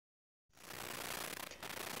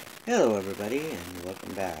Hello everybody and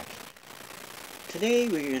welcome back. Today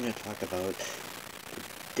we're going to talk about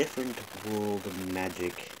a different world of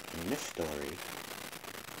magic in this story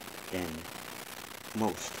than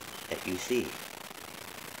most that you see.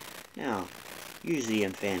 Now, usually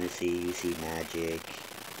in fantasy you see magic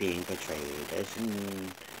being portrayed as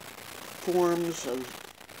in forms of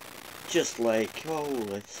just like,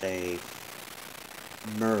 let's say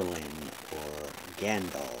Merlin or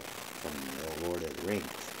Gandalf from the Lord of the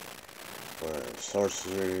Rings. Or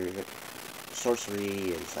sorcery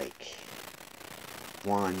is like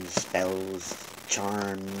wands, spells,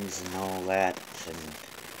 charms, and all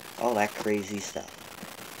that crazy stuff.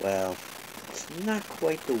 Well, it's not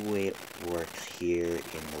quite the way it works here in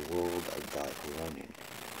the world of Dark Ronin.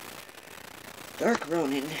 Dark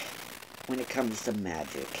Ronin, when it comes to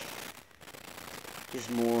magic, is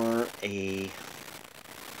more a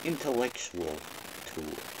intellectual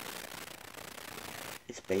tool.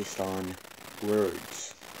 It's based on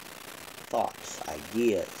words, thoughts,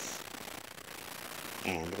 ideas,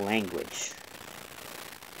 and language.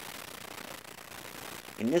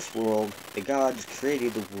 In this world, the gods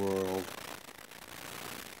created the world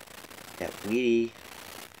that we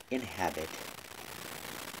inhabit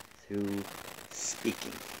through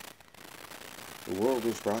speaking. The world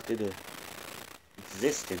was brought into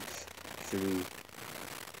existence through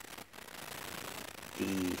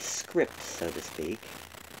the script, so to speak,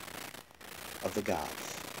 of the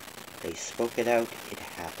gods. They spoke it out, it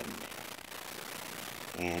happened.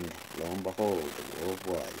 And lo and behold, the world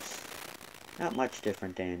was not much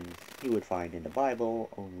different than you would find in the Bible,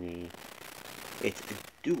 only it's a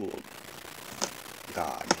dual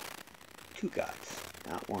God. Two gods,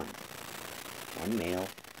 not one. One male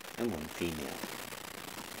and one female.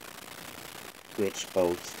 Which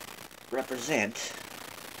both represent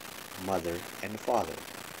mother and father,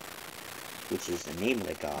 which is the name of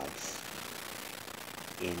the gods.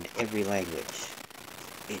 In every language,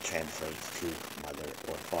 it translates to mother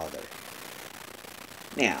or father.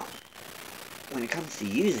 Now, when it comes to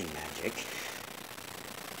using magic,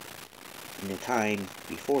 in the time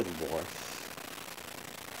before the war,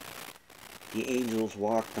 the angels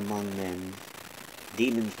walked among men,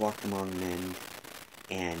 demons walked among men,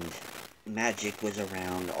 and magic was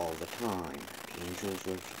around all the time. The angels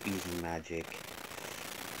were using magic,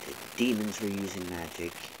 the demons were using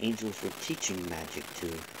magic, angels were teaching magic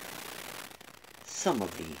to some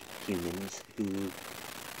of the humans who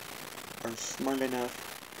are smart enough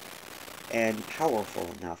and powerful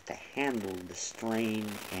enough to handle the strain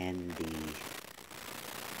and the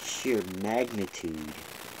sheer magnitude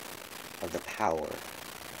of the power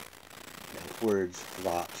that words,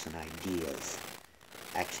 thoughts, and ideas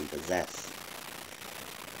actually possess.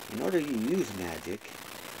 In order to use magic,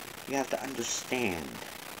 you have to understand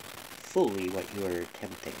fully what you are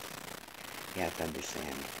attempting. You have to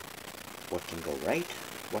understand what can go right,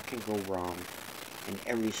 what can go wrong. In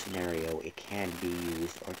every scenario, it can be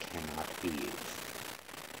used or cannot be used.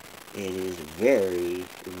 It is very,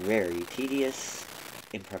 very tedious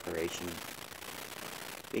in preparation,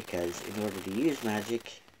 because in order to use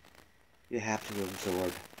magic, you have to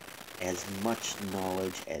absorb as much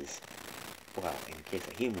knowledge as, well, in the case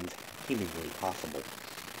of humans, humanly possible.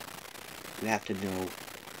 You have to know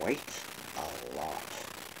quite a lot.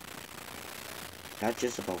 Not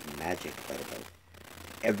just about magic, but about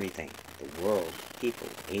everything. The world, people,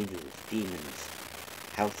 angels, demons,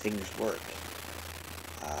 how things work,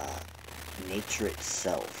 nature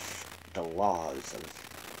itself, the laws of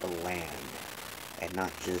the land, and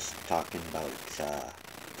not just talking about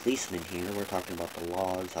policemen here, we're talking about the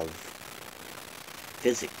laws of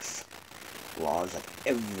physics, laws of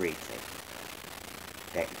everything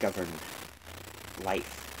that govern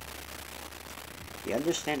life. The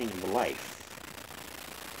understanding of the life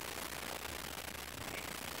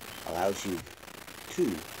allows you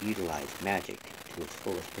to utilize magic to its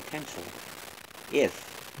fullest potential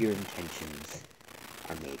if your intentions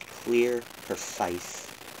are made clear, precise,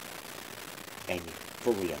 and you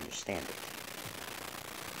fully understand it.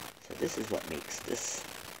 So this is what makes this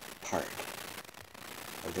part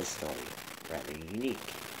of this story rather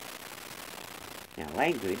unique. Now,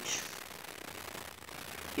 language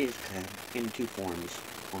is kind of in two forms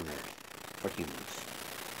on Earth for humans.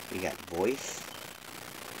 You got voice,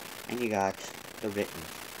 and you got the written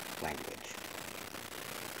language.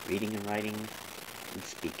 Reading and writing and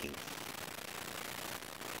speaking.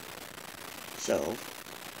 So,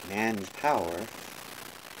 man's power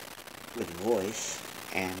with voice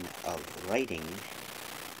and of writing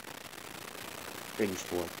brings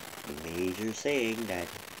forth the major saying that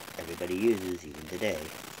everybody uses even today,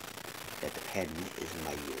 that the pen is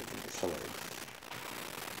mightier than the sword.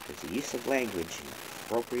 Because the use of language in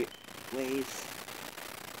appropriate ways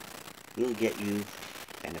will get you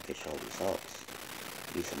beneficial results.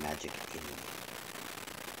 Use of magic in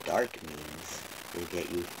dark means will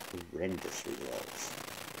get you horrendous results.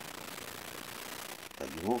 But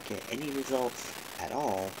you won't get any results at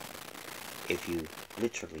all if you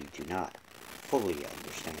literally do not fully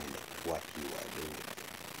understand what you are doing.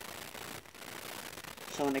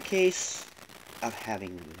 So in the case of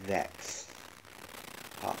having Vex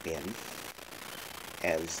pop in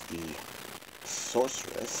as the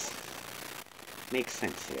sorceress, makes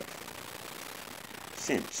sense here.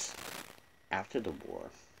 Since, after the war,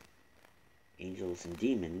 angels and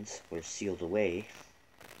demons were sealed away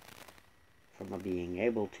from being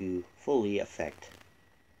able to fully affect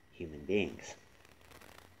human beings.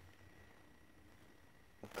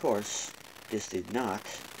 Of course, this did not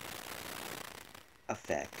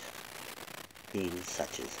affect beings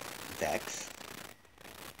such as Vex,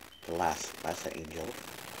 the lesser angel,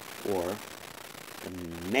 or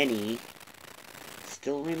the many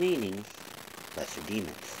still remaining lesser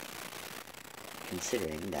demons,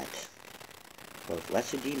 considering that both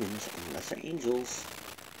lesser demons and lesser angels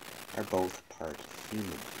are both part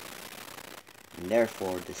human, and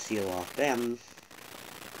therefore to seal off them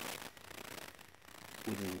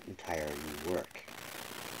wouldn't entirely work,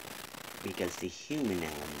 because the human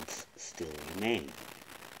elements still remain.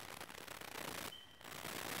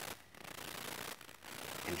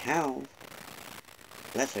 And how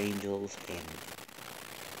lesser angels and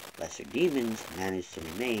lesser demons manage to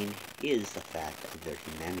remain is the fact of their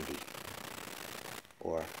humanity,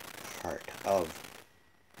 or part of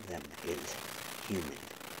them is human.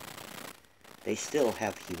 They still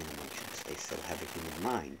have human emotions, they still have a human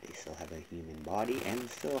mind, they still have a human body, and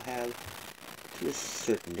still have, to a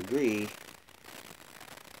certain degree,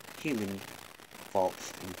 human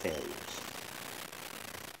faults and failures.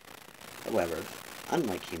 However,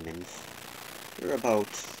 unlike humans, they're about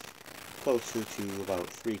closer to about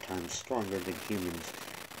 3 times stronger than humans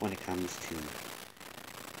when it comes to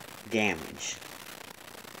damage.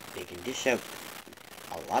 They can dish out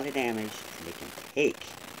a lot of damage, and they can take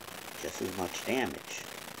just as much damage,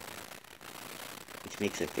 which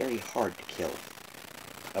makes it very hard to kill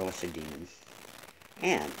a lesser demon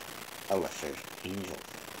and a lesser angel.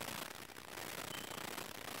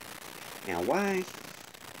 Now, why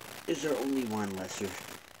is there only one lesser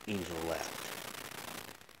angel left?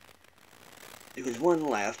 There was one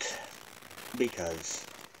left because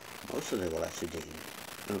most of the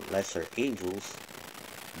lesser angels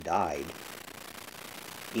died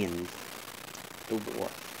in the war.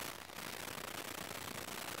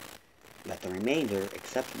 But the remainder,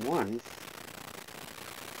 except one,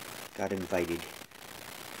 got invited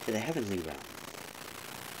to the heavenly realm.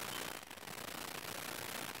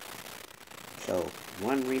 So,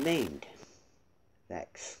 one remained,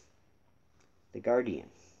 Vex, the guardian.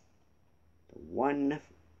 The one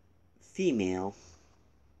female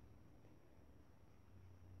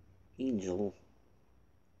angel,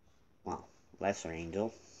 well, lesser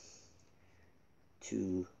angel,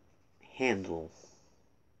 to handle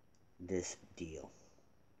this deal.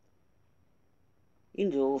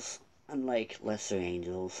 Angels, unlike lesser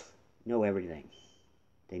angels, know everything.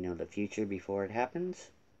 They know the future before it happens,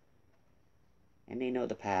 and they know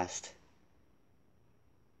the past.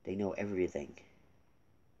 They know everything.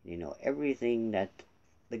 They know everything that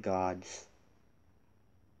the gods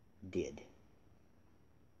did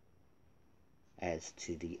as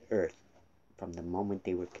to the earth from the moment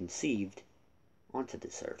they were conceived onto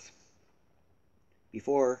this earth.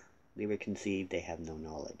 Before they were conceived, they have no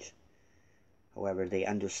knowledge. However, they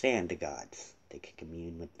understand the gods. They can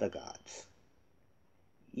commune with the gods,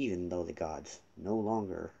 even though the gods no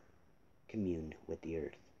longer commune with the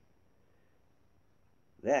earth.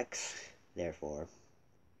 Vex, therefore,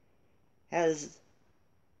 has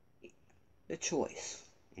the choice,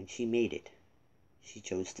 and she made it. She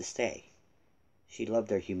chose to stay. She loved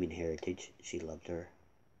her human heritage. She loved her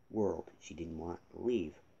world. She didn't want to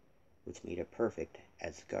leave, which made her perfect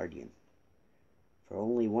as guardian. For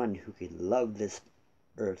only one who could love this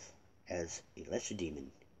earth as a lesser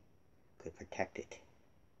demon could protect it.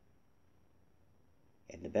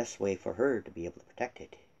 And the best way for her to be able to protect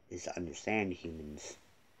it is to understand humans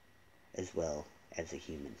as well as a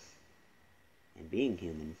human. And being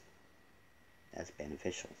human, that's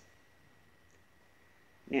beneficial.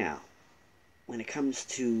 Now, when it comes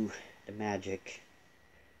to the magic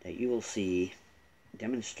that you will see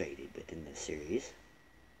demonstrated within this series,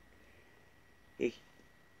 it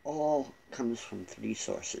all comes from 3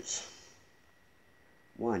 sources.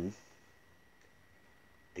 1,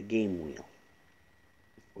 the game wheel,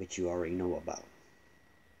 which you already know about.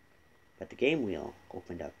 But the game wheel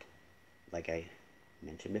opened up, like I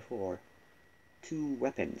mentioned before, 2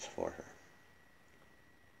 weapons for her.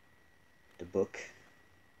 The book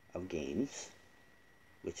of games,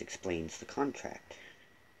 which explains the contract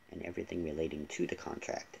and everything relating to the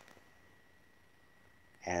contract,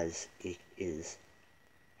 as it is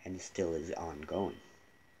and still is ongoing.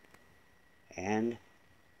 And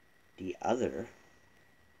the other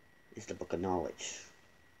is the book of knowledge,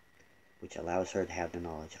 which allows her to have the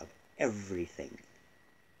knowledge of everything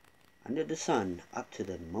under the sun up to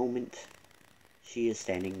the moment she is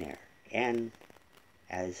standing there, and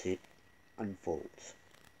as it unfolds.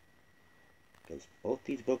 Because both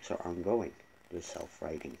these books are ongoing. They're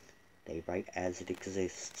self-writing. They write as it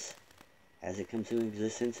exists. As it comes into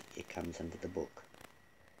existence, it comes into the book.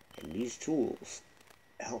 And these tools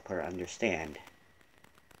help her understand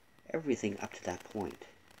everything up to that point.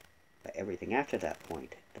 But everything after that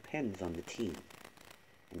point depends on the team.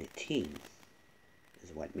 And the team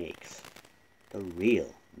is what makes the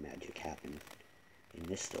real magic happen in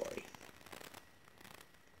this story.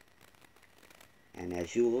 And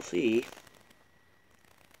as you will see,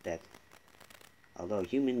 that although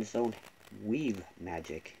humans don't weave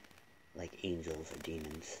magic like angels or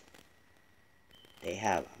demons, they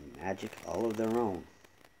have magic all of their own.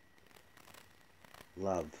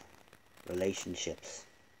 Love, relationships,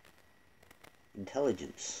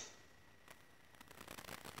 intelligence,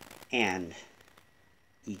 and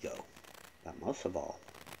ego. But most of all,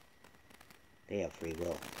 they have free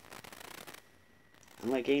will.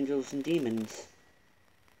 Unlike angels and demons,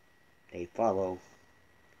 they follow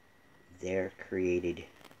their created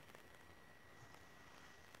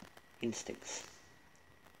instincts.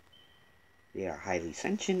 They are highly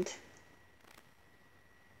sentient,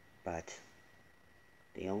 but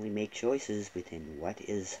they only make choices within what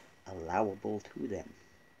is allowable to them.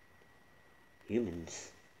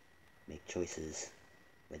 Humans make choices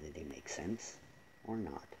whether they make sense or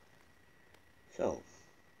not. So,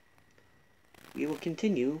 we will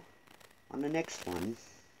continue on the next one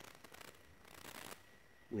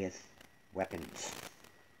with weapons.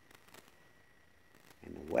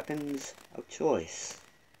 And the weapons of choice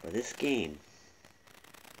for this game,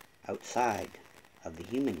 outside of the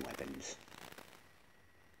human weapons,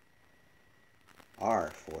 are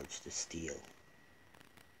forged of steel,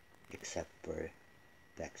 except for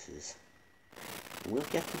Vex's. And we'll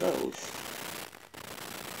get to those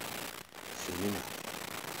soon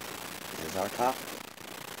enough. This is our top,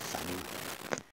 signing off.